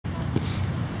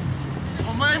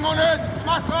maar 1 minuut.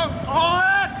 Maar zo.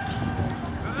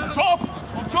 Stop.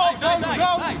 Op top.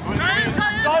 Go.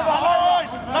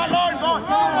 Laat lijn.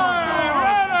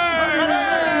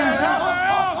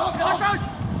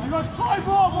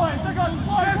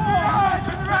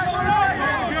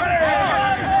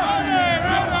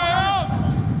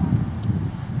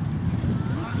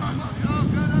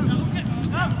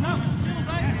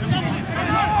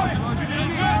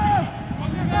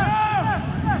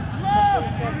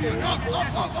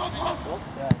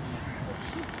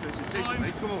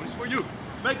 Come on, it's for you.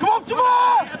 Come on,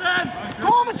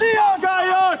 Come on, Matthias!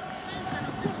 Keihard!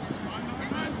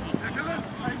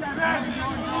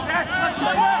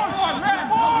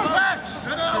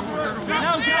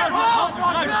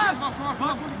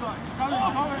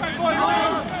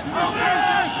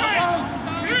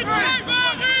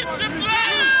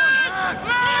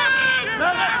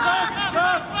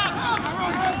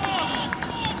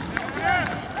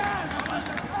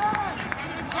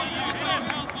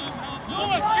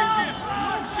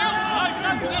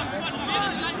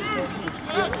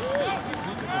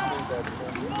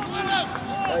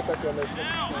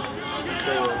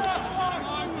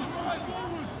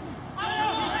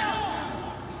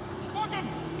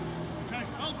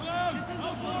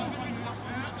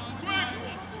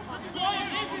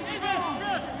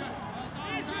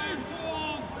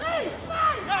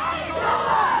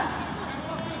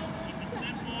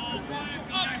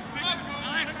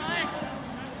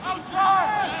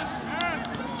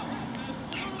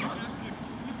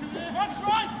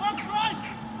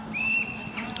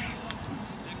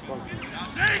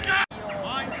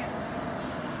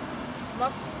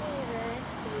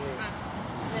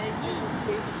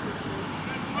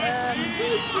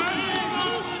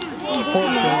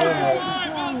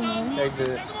 Kijk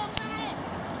de...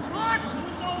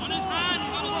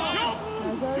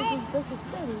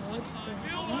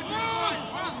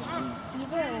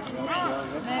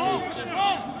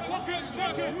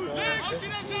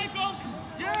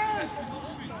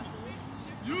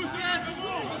 Use it!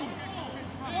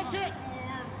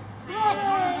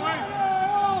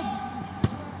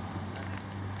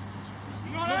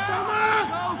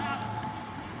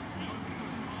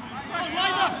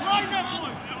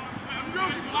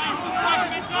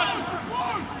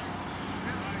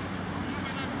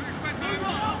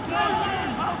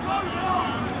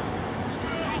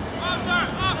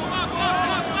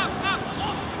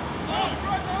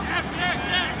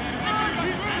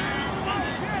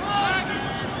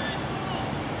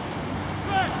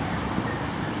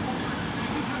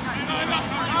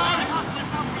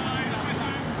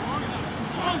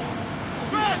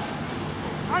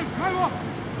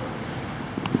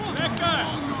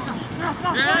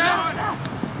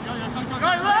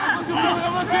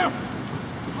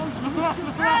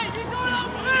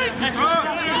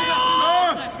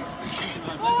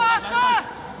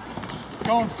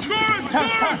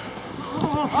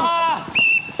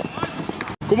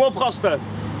 Kom op, gasten.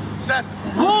 Zet.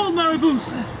 Hold, Maraboes.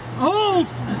 Hold.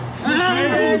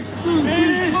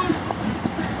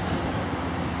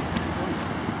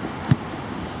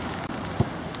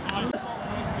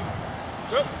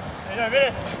 Ja,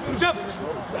 weer. Jump.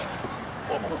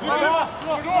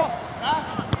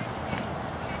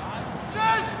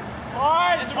 Zes.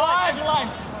 Right, it's right.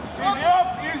 Easy up,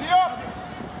 easy up.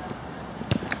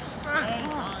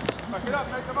 Back it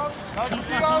up, make them up. Nice and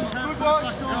good one.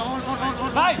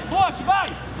 Bij, voortje, bij.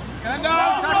 And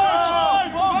down,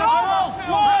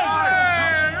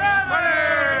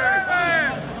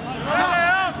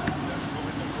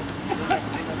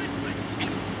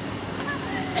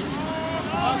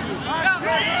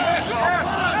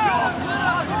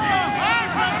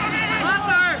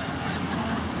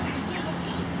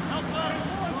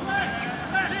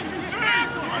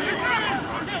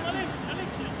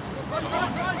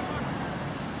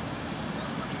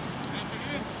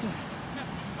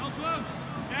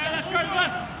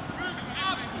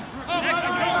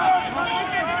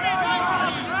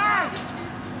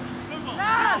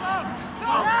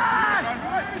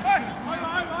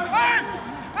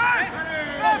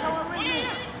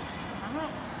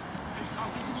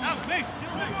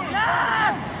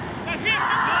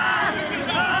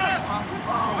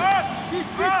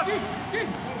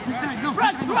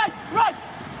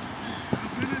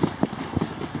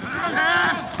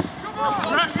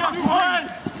 Right!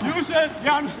 Use it!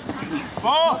 Jan!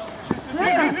 Ball!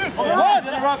 Right!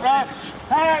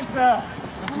 Hands up!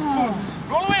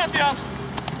 Roll away, Matthias!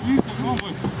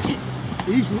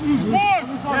 Easy! One!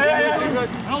 Yeah.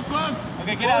 Help him!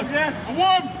 Okay, get out! A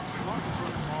one!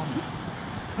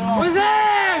 What is it?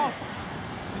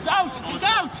 It's out! It's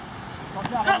out!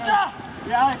 Costa!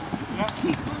 Yeah, Alex.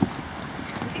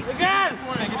 again!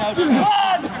 Take it out. Run!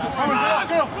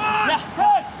 Yeah,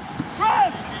 press!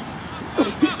 Press!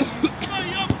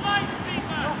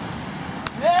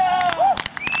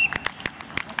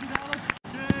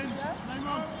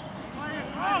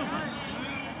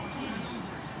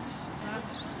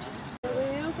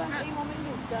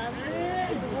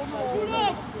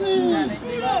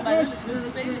 Wij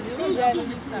spelen heel erg van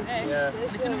links naar rechts. En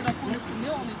dan kunnen we dan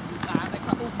conditioneel aan iets gaan. Dan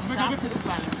kan organisatie ook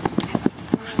bij.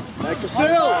 Lekker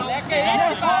Sil! Lekker,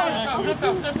 heel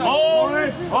goed. Hold!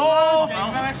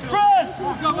 Press!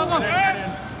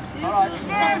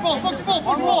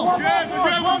 Pak de bal! Okay, 1,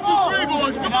 2, 3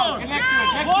 boys, come on!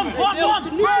 One,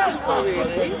 press!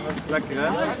 Lekker hè?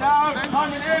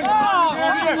 Hang in!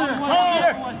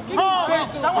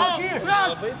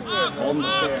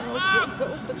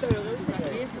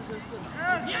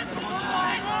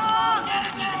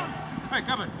 Hey,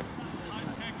 come on!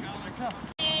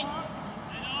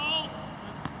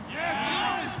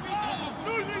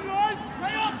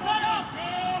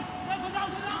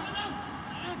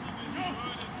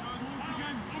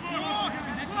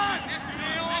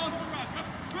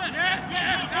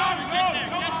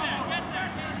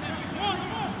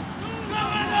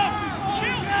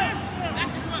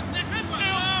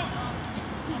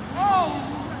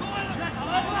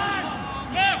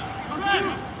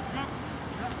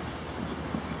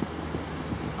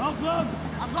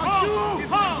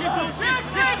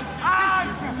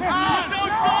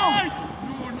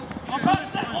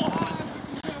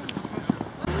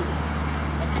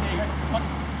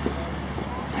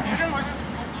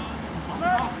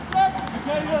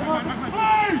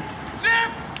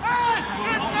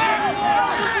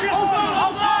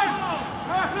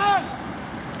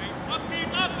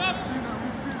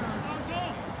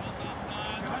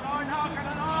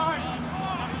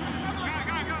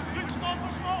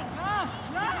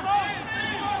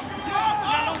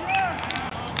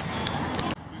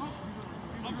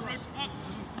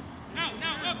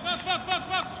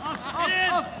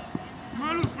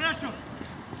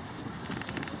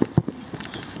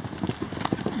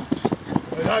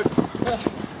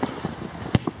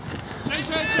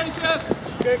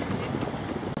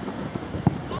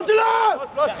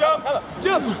 Tarantula!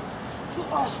 Jump!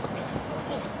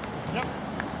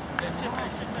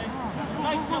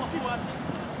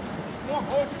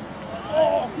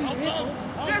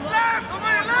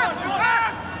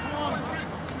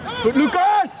 Goed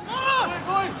Lucas!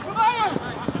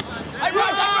 Hey,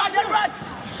 right!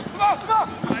 Come on! Left! Go!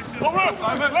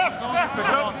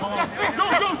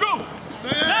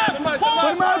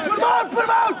 Put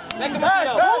him out! Lekker maar!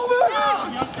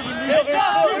 Zit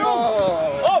op!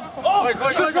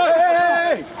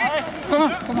 Hey! Come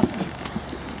on.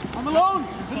 I'm alone.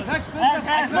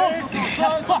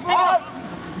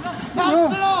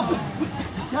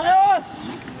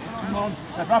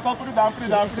 Wrap up, put it down. Take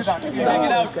it out.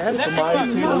 Come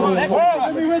on. Wait.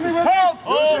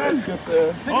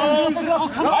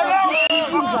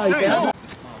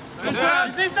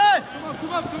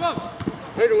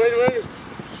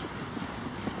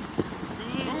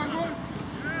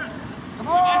 Come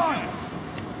on!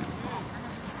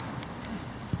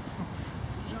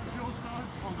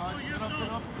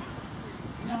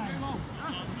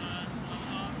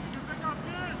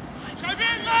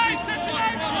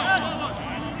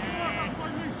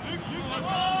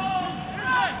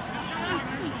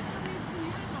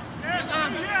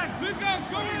 Lucas,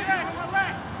 go in there! Come on,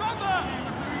 left! Sander!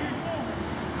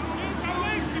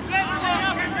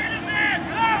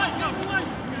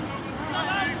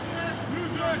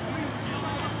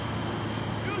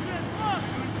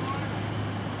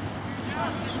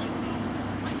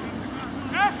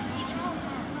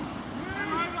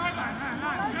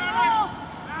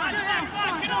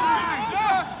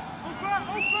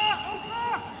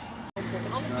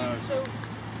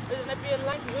 Dan heb je een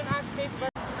lijntje hun aangegeven bij...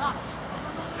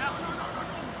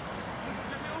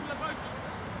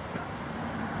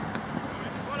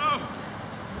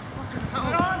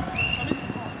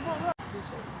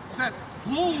 Set.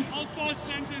 Hold 5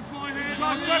 centers, my hand.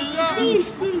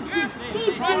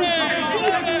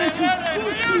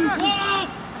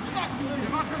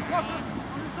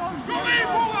 Kom in,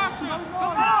 voorwaartsen!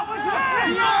 Kom aan, we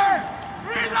zijn hier!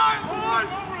 Reline, boys!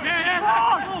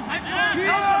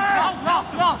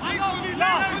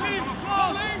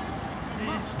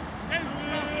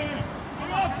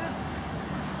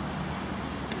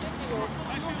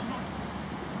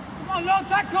 Come on, low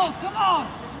tackles, come on!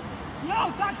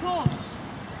 Low tackles!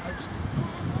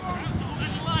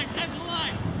 End the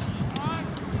line!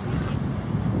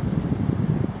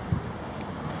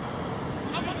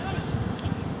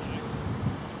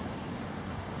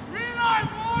 Reline,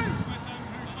 boys!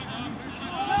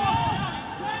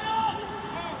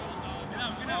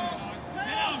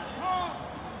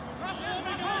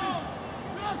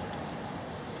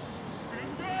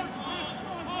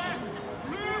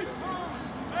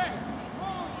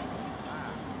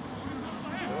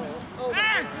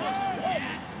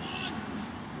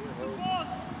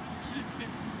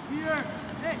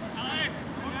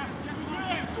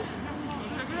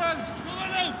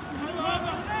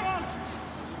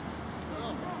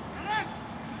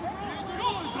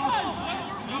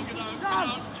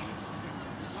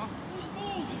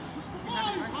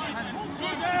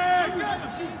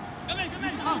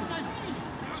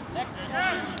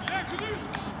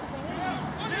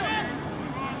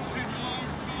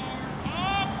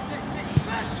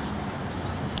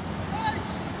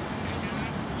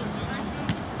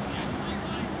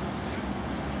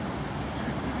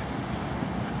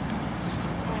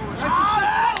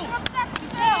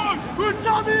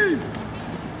 Sammy!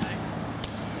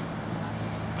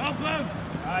 Help hem!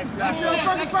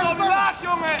 Laag,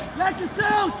 jongen! Lekker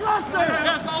zeil, klasse!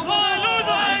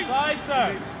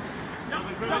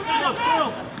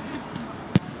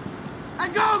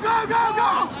 En go, go, go,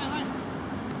 go!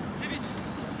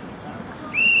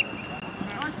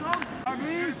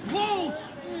 Hold!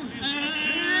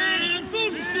 En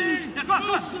boem! Ja, kom,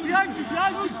 kom! Die handjes, die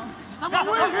handjes! Sta maar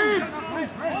goed!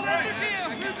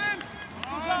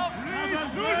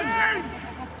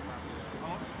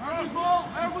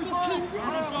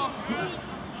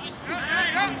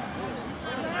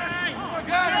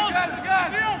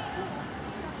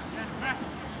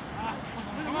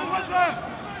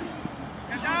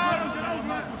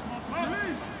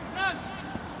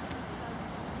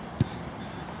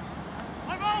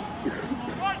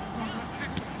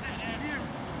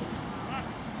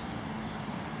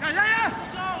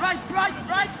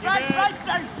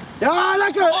 Ja,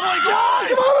 lekker! Ja,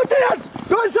 kom on, Matthias!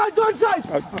 Go inside, go inside!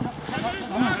 Come on,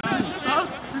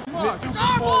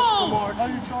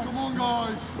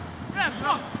 guys!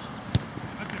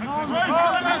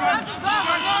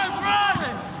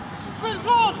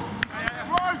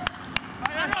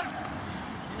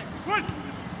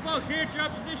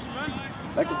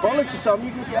 Lekker balletje, Sam,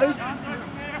 je moet die uit.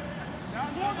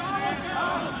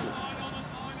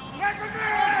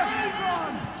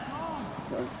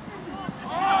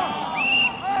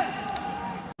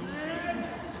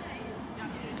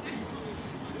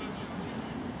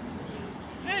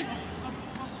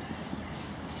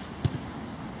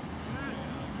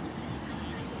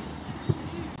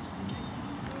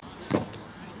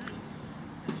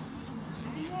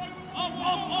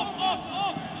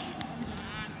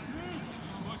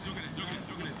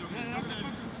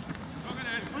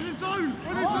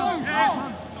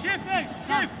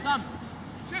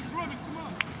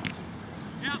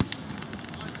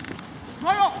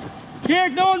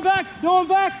 Geert, no one back, no one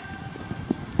back.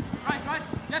 Right,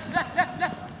 left.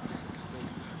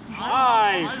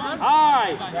 High,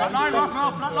 high. Flat line,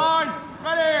 flat line!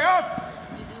 Ready, up!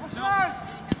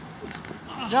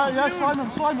 Ja, Simon.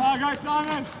 Ga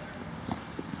Simon!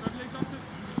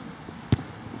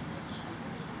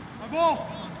 Bal!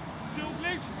 Til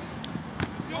links!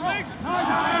 Flat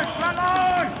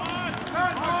line!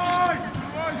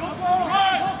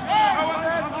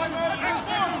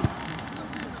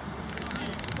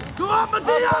 Come on,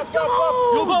 Matthias, come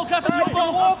on! Your ball, Kevin, your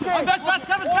ball. I'm back,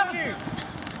 Kevin.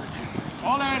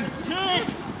 All in!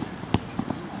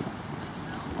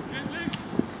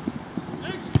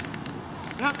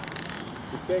 Up.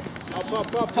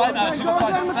 Time out,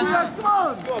 Come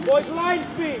on, boys, line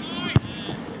speed.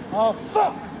 Oh,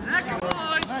 fuck!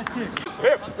 Nice kick.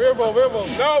 Weer bal.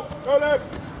 No, go left!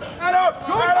 Head up!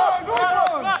 Good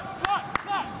one!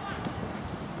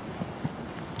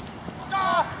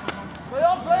 Play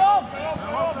op.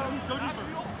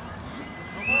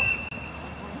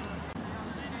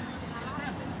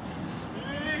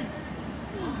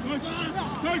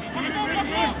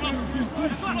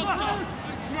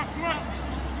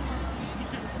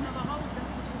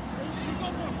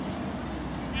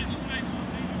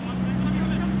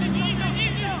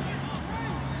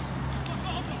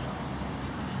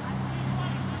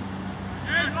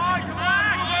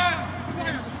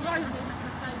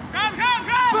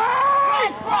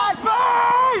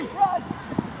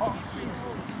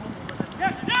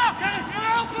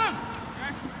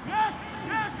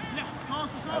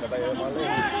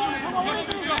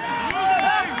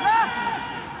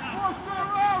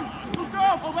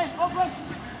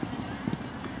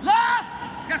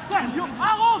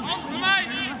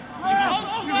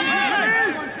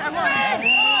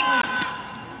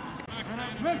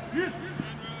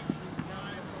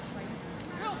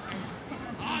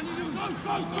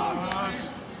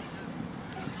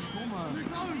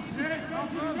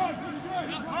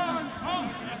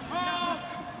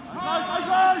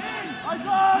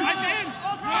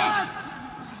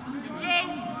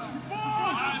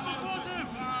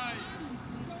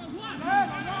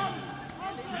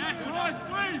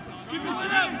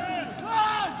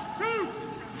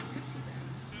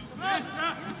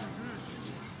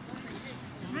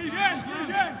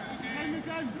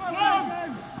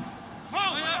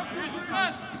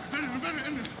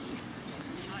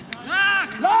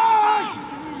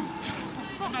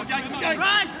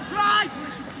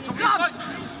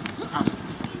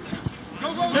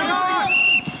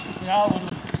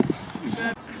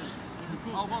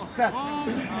 Set.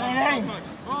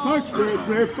 Push,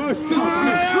 push.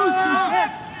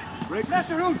 Break.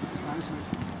 Pressure, Roet.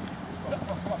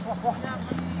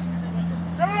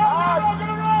 Get around!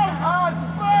 Hard,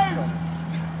 speed!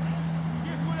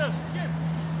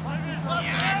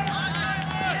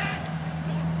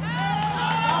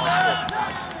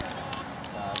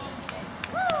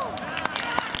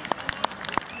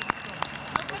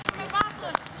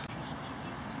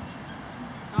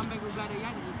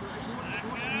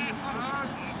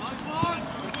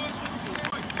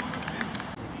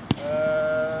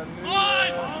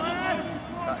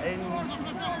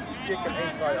 kick en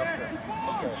 1 try achter.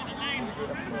 Oké.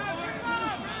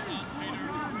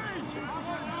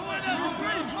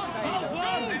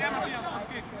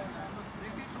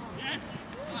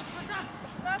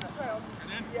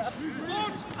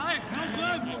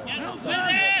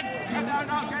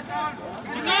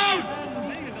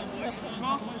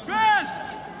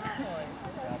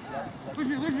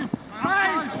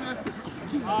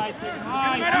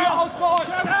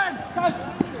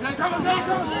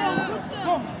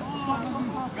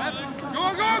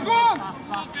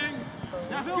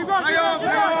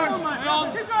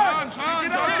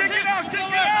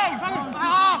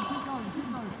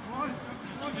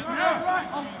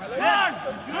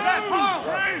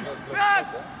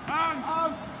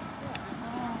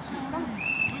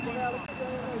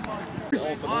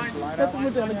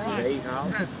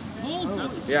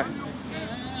 Ja.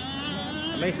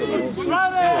 Meestal wel.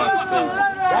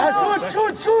 Ja, is goed, is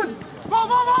goed, is goed! Bal!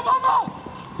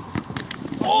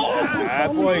 Ja,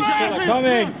 boys,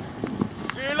 coming!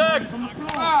 Tuurlijk!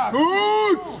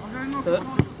 Goed!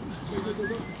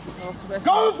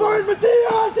 Go for it,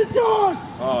 Matthias! It's yours!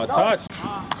 Oh, touch!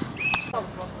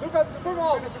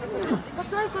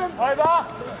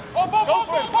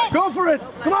 Go for it!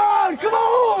 Come on, come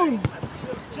on!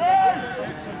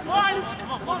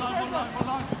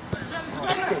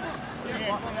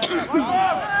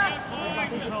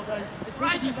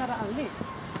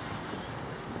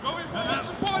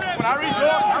 Harry's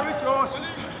yours! Harry's yours!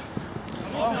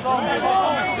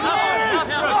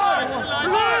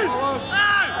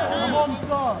 Come on,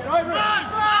 son!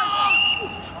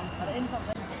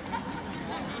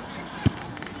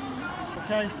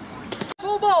 Okay.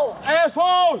 Voetbal!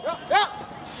 Asshole! Ja!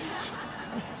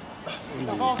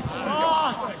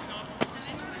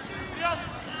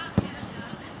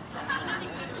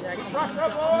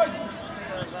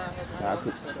 Ja,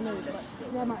 goed.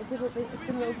 Ja, maar ik vind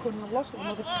het ook gewoon lastig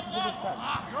omdat ik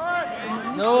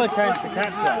No chance to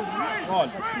catch that. Come on.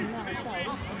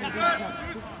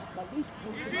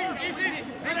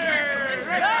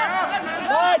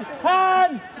 One,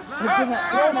 hands!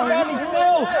 You're standing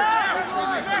still!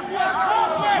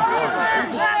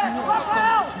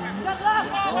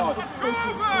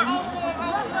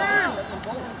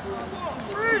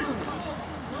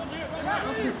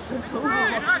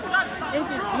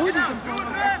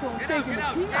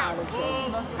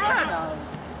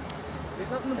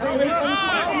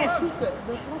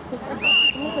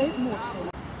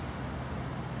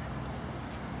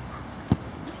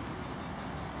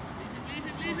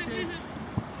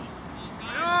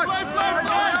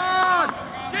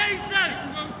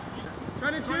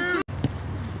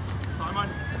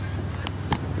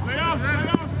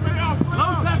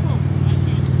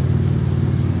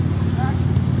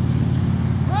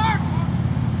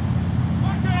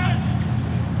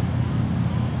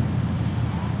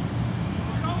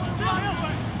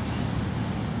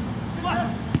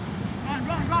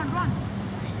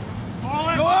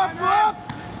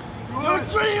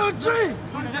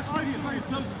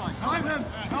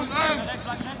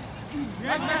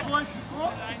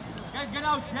 Get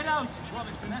out, get out!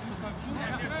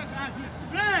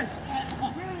 Play!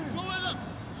 Go with him!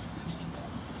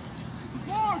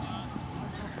 Support!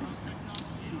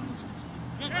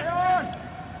 Get on!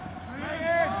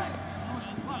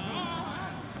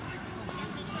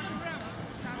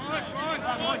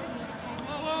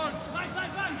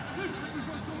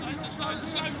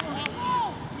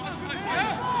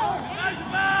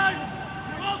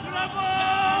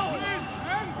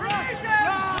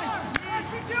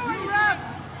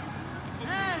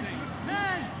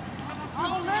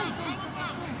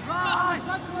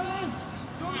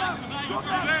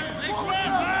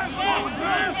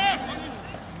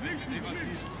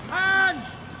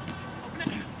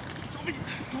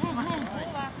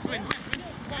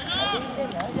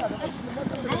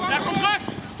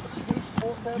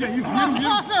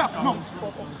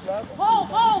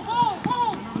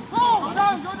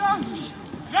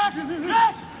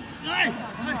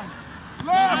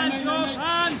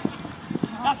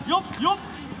 Job!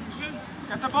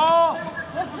 Get the ball!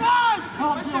 Let's run!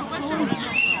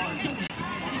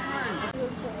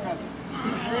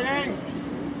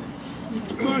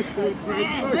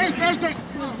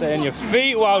 Stay on your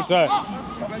feet, Walter!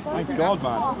 Thank God,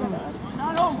 man.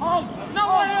 No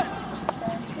way!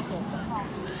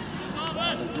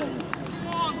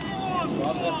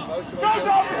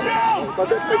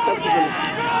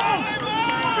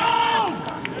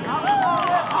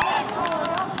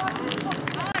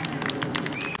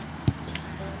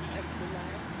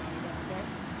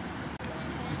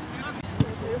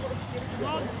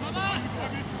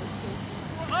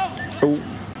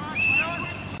 Oh.